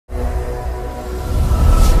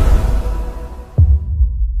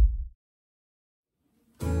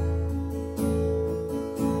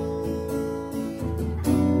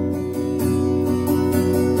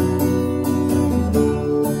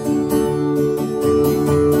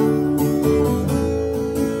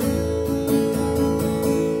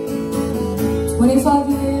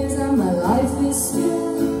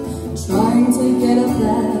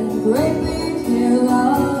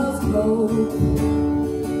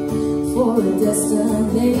for a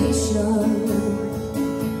destination.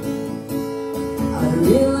 I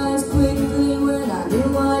realized quickly when I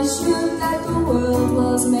knew I should that the world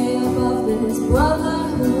was made up of this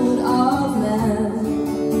brotherhood of men,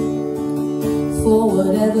 for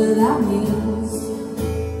whatever that means.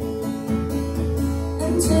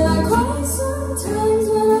 Until I cry sometimes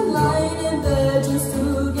when I'm lying in bed just to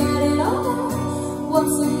get it all.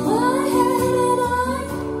 What's in my head and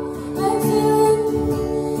I'm feeling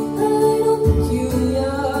a little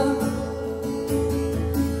peculiar.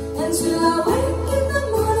 Until I wake in the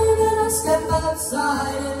morning and I step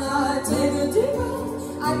outside and I take a deep breath.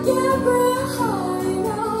 I get real high and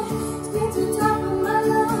I scream to the top of my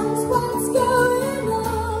lungs, what's going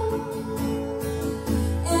on?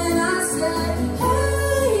 And I said,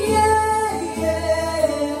 hey, yeah, yeah,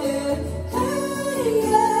 hey,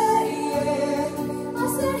 yeah, yeah. I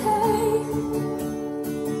said, hey,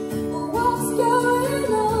 what's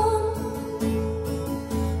going on?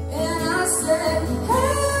 And I said,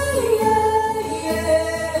 hey, yeah, yeah,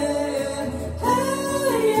 hey,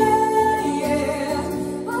 yeah, yeah.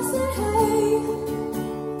 I said, hey,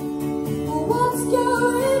 what's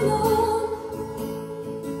going on?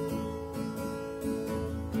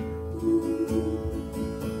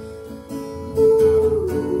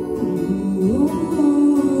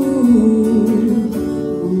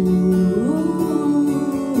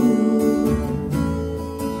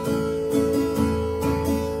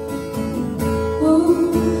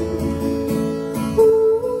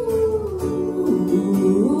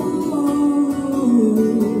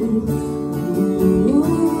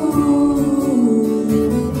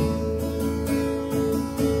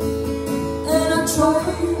 And I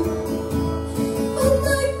tried, oh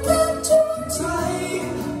my God,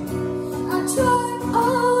 I tried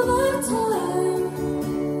all the time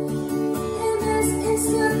in this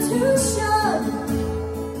institution.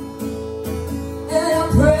 And I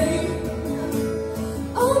pray,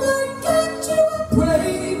 oh my God, I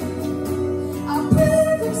pray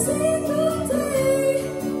every single day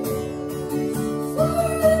for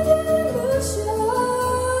a revolution.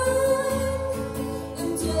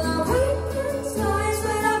 Until I wake inside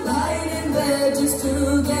when I'm lying in bed just to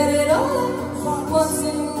get it all. What's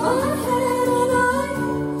in my head and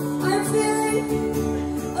I'm feeling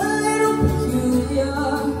a little peculiar.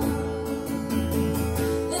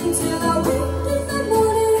 Until I wake in the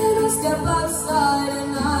morning and I step outside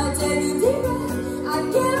and I take a deep breath. I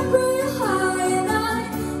get real high and I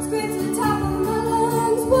scream to the top of my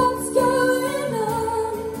lungs, what's going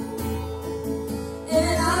on?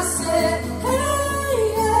 And I said, hey,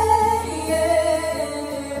 yeah, yeah,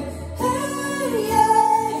 hey, yeah,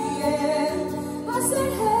 yeah. I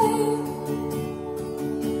said, hey,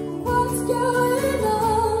 what's going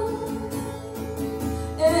on?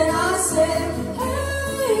 And I said,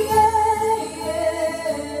 hey, yeah, yeah,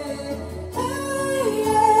 hey,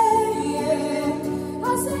 yeah, yeah. I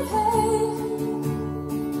said, hey,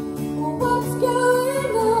 what's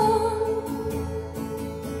going on?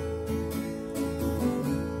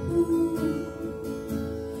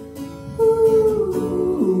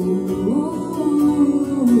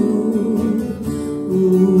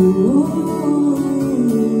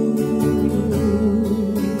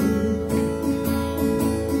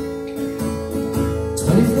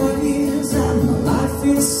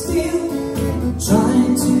 Still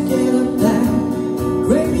trying to get up that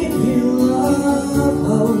great big hill of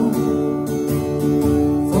hope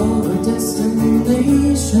for a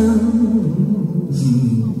destination.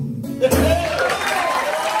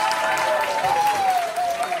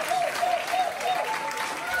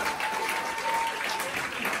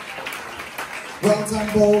 Well done,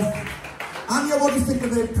 both. Anya, what do you think of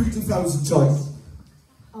the pre-2000 choice?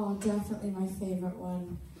 Oh, definitely my favourite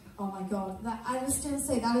one. Oh my God, I was going to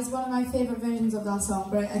say that is one of my favourite versions of that song,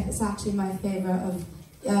 but it's actually my favourite of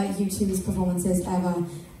U2's performances ever.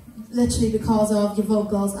 Literally because of your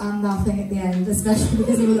vocals and that thing at the end, especially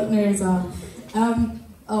because you were looking at yours on.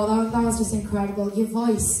 Oh, that was just incredible. Your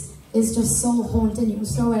voice is just so haunting, you can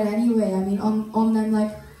throw it anyway. I mean, on them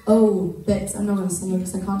like, oh bits, I'm not going to sing it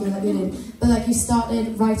because I can't do that you did, but like you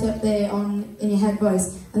started right up there in your head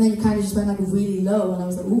voice, and then you kind of just went like really low, and I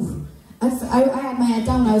was like, ooh. I had my head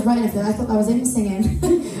down, I was writing it, I thought that was him singing.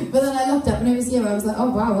 But then I looked up and it was you, I was like,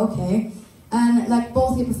 oh wow, okay. And like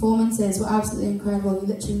both your performances were absolutely incredible, you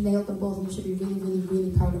literally nailed them both and you should be really, really,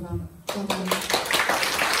 really proud of them. Well done.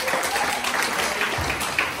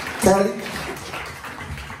 Kelly?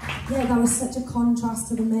 Yeah, that was such a contrast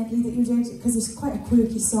to the medley that you did, because it's quite a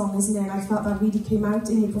quirky song, isn't it? And I felt that really came out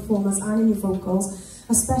in your performance and in your vocals.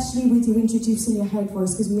 especially with you introducing your head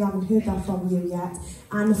voice, because we haven't heard that from you yet,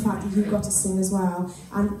 and the fact that you got to sing as well,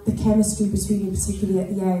 and the chemistry between you, particularly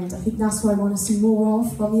at the end. I think that's what I want to see more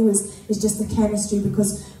of from you, is just the chemistry,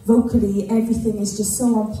 because vocally everything is just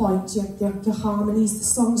so on point. Your harmonies, the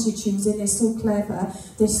songs you're choosing, they're so clever,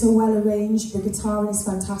 they're so well arranged, the guitar is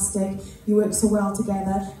fantastic, you work so well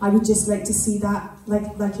together. I would just like to see that, like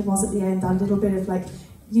it was at the end, that little bit of like,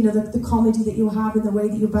 you know, the comedy that you have and the way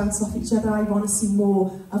that you bounce off each other. I want to see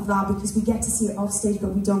more of that, because we get to see it off stage,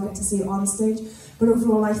 but we don't get to see it on stage. But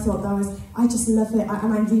overall, I thought that was, I just love it, and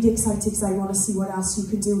I'm really excited because I want to see what else you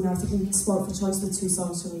can do now. I think we've been spoiled for choice with 2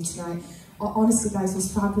 songs from you tonight. Honestly, guys, it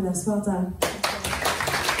was fabulous. Well done.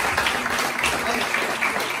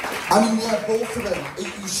 I mean, yeah, both of them.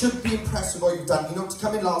 You should be impressed with what you've done. You know, to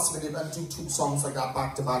come in last minute and do 2 songs like that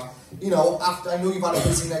back to back. You know, after, I know you've had a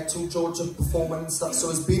busy night too, George, of performing and stuff, so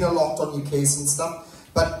it's been a lot on your case and stuff.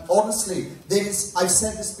 But honestly, I've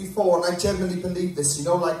said this before, and I genuinely believe this, you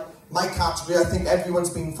know, like, my category, I think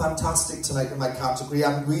everyone's been fantastic tonight in my category.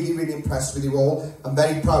 I'm really, really impressed with you all. I'm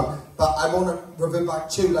very proud. But I want to revert back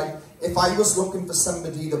to, like, if I was looking for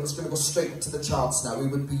somebody that was going to go straight into the charts now, it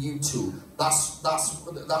would be you two. That's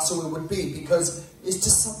who it would be, because it's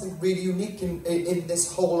just something really unique in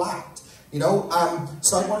this whole act, you know.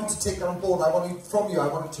 So I wanted to take that on board. I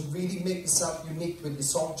wanted to really make yourself unique with your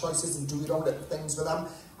song choices and do your own little things with them.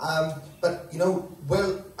 But you know,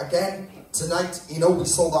 Will, again, tonight, you know, we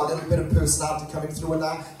saw that little bit of personality coming through in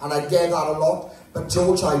that, and I get that a lot. But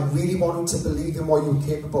George, I really wanted to believe in what you're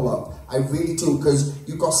capable of. I really do, because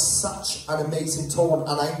you've got such an amazing tone,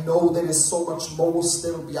 and I know there is so much more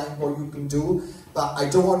still behind what you can do. But I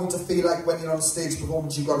don't want you to feel like when you're on a stage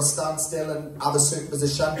performance, you've got to stand still and have a certain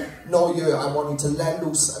position. No, I want you to let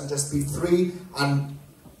loose and just be free and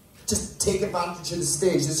just take advantage of the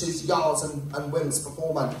stage. This is yours and Will's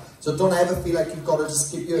performance. So don't ever feel like you've got to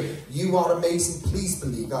just give you are amazing, please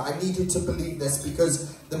believe that. I need you to believe this,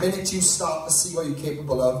 because the minute you start to see what you're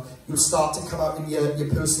capable of, you'll start to come out in your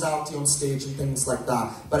personality on stage and things like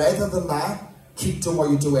that. But other than that, keep doing what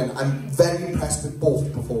you're doing. I'm very impressed with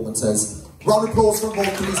both performances. Round of applause for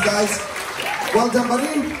both of these guys. Well done,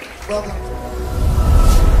 buddy. Well done.